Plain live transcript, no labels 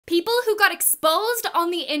People who got exposed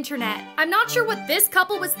on the internet. I'm not sure what this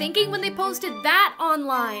couple was thinking when they posted that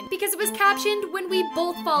online, because it was captioned, "When we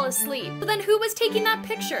both fall asleep." But then who was taking that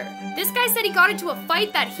picture? This guy said he got into a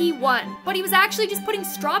fight that he won, but he was actually just putting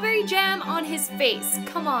strawberry jam on his face.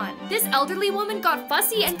 Come on. This elderly woman got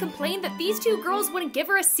fussy and complained that these two girls wouldn't give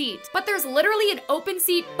her a seat, but there's literally an open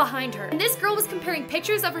seat behind her. And this girl was comparing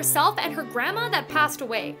pictures of herself and her grandma that passed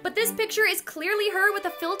away. But this picture is clearly her with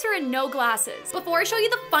a filter and no glasses. Before I show you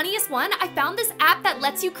the funniest one, I found this app that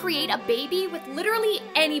lets you create a baby with literally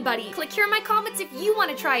anybody. Click here in my comments if you want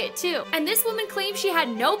to try it too. And this woman claimed she had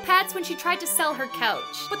no pets when she tried to sell her couch.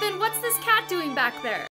 But then what's this cat doing back there?